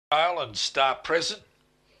and start present.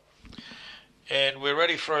 And we're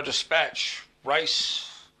ready for a dispatch. Race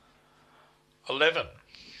 11,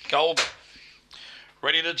 Goulburn.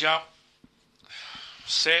 Ready to jump.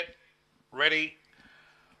 Set, ready,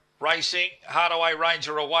 racing. Hardaway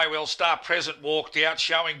Ranger away. Well, Start Present walked out,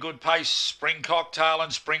 showing good pace. Spring Cocktail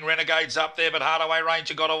and Spring Renegades up there, but Hardaway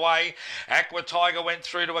Ranger got away. Aqua Tiger went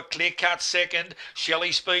through to a clear-cut second.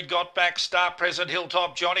 Shelley Speed got back. Start Present,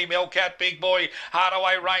 Hilltop, Johnny, Melcat, Big Boy,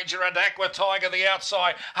 Hardaway Ranger and Aqua Tiger the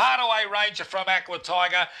outside. Hardaway Ranger from Aqua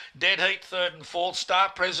Tiger. Dead Heat third and fourth.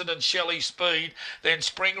 Start Present and Shelley Speed. Then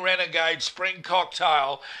Spring Renegade, Spring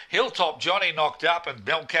Cocktail. Hilltop, Johnny knocked up, and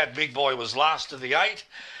Melcat, Big Boy was last of the 8.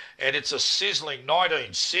 And it's a sizzling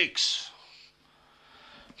 19.6.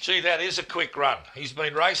 Gee, that is a quick run. He's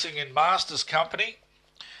been racing in Masters Company.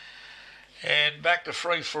 And back to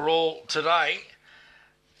free for all today.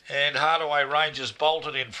 And Hardaway Rangers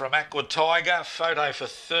bolted in from Aqua Tiger. Photo for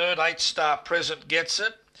third. 8 Start Present gets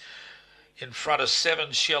it. In front of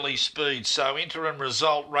 7 Shelley Speed. So interim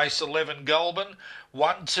result, race 11 Goulburn.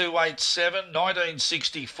 1287,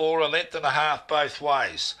 1964, a length and a half both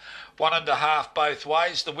ways. 1.5 both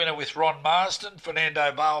ways. The winner with Ron Marsden,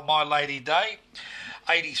 Fernando Bale, My Lady Day.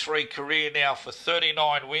 83 career now for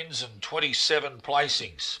 39 wins and 27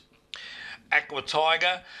 placings. Aqua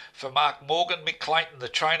Tiger for Mark Morgan, Mick Clayton the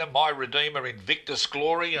trainer, My Redeemer, Invictus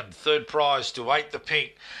Glory, and third prize to 8 the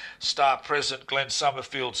pink. Start Present, Glenn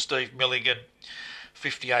Summerfield, Steve Milligan.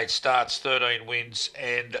 58 starts, 13 wins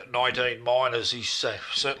and 19 minors. He's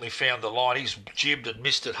certainly found the line. He's jibbed and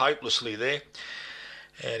missed it hopelessly there.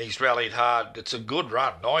 And he's rallied hard. It's a good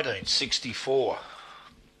run, 1964.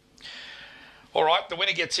 All right, the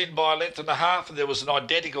winner gets in by a length and a half, and there was an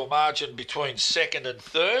identical margin between second and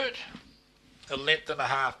third. A length and a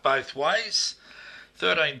half both ways.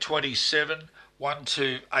 13.27,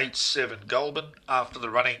 1287 Goulburn after the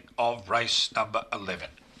running of race number 11.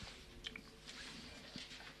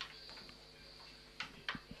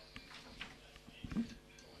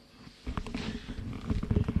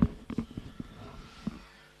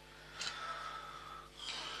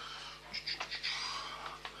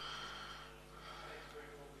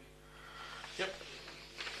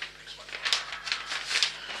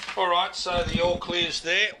 All right, so the all clear's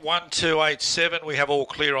there. 1287. We have all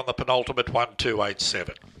clear on the penultimate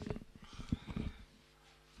 1287.